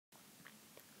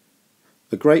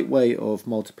A great way of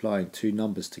multiplying two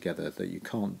numbers together that you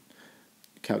can't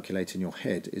calculate in your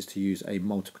head is to use a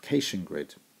multiplication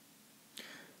grid.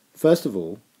 First of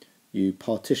all, you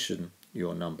partition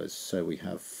your numbers. So we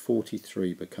have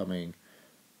 43 becoming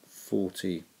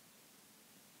 40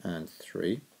 and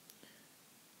 3.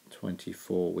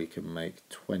 24 we can make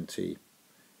 20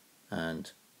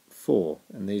 and 4.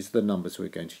 And these are the numbers we're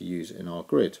going to use in our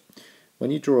grid.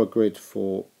 When you draw a grid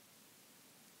for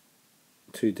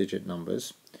two-digit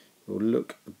numbers, it will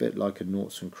look a bit like a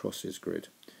noughts and crosses grid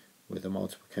with a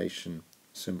multiplication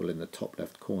symbol in the top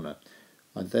left corner.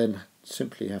 I then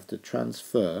simply have to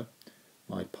transfer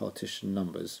my partition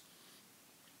numbers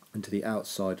into the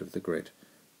outside of the grid.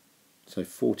 So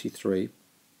 43,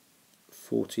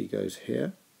 40 goes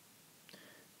here,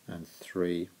 and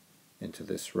 3 into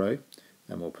this row,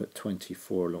 and we'll put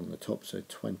 24 along the top, so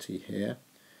 20 here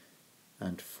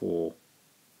and 4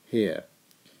 here.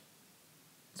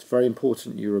 It's very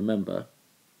important you remember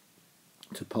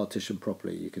to partition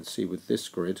properly. You can see with this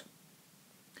grid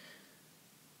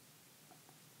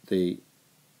the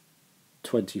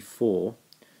 24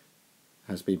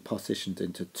 has been partitioned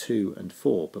into 2 and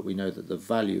 4, but we know that the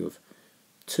value of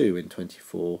 2 in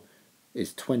 24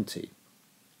 is 20.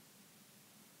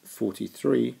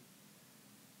 43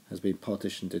 has been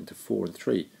partitioned into 4 and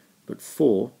 3, but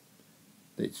 4,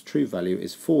 its true value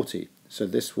is 40, so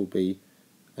this will be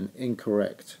an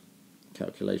incorrect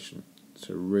calculation,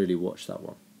 so really watch that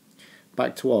one.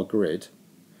 Back to our grid,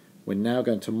 we're now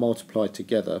going to multiply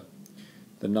together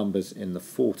the numbers in the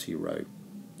 40 row.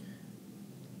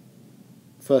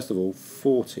 First of all,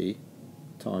 40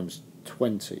 times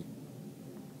 20.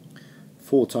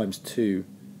 4 times 2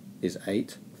 is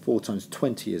 8, 4 times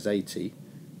 20 is 80,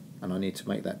 and I need to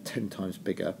make that 10 times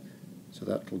bigger, so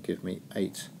that will give me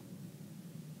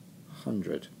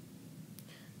 800.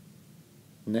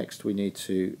 Next we need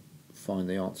to find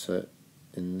the answer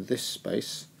in this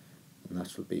space, and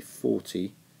that would be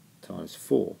 40 times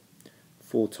 4.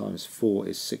 4 times 4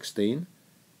 is 16,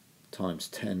 times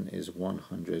 10 is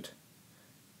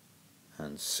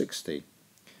 160.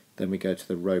 Then we go to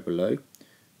the row below.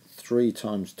 3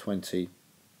 times 20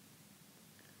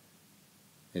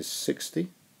 is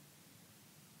 60.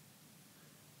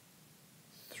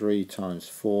 3 times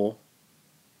 4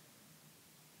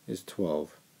 is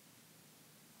 12.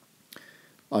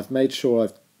 I've made sure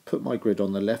I've put my grid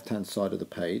on the left hand side of the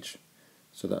page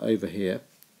so that over here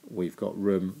we've got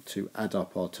room to add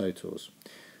up our totals.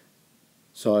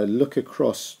 So I look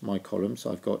across my columns,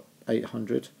 I've got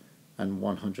 800 and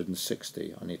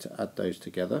 160. I need to add those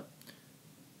together.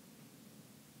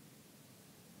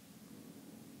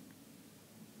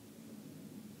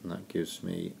 And that gives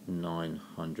me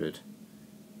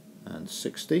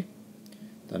 960.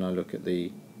 Then I look at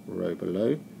the row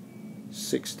below,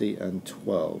 60 and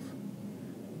 12.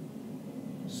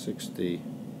 60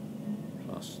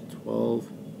 plus 12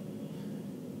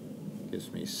 gives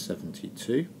me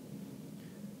 72.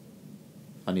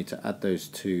 I need to add those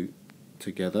two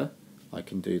together. I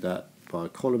can do that by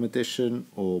column addition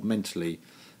or mentally,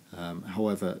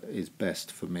 however is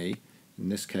best for me. In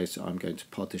this case I'm going to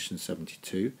partition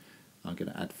 72. I'm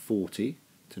going to add 40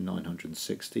 to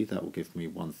 960, that will give me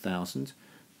 1000,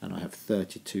 and I have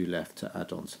 32 left to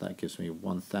add on, so that gives me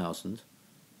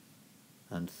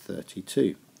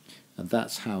 1032. And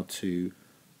that's how to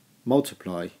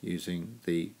multiply using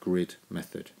the grid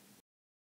method.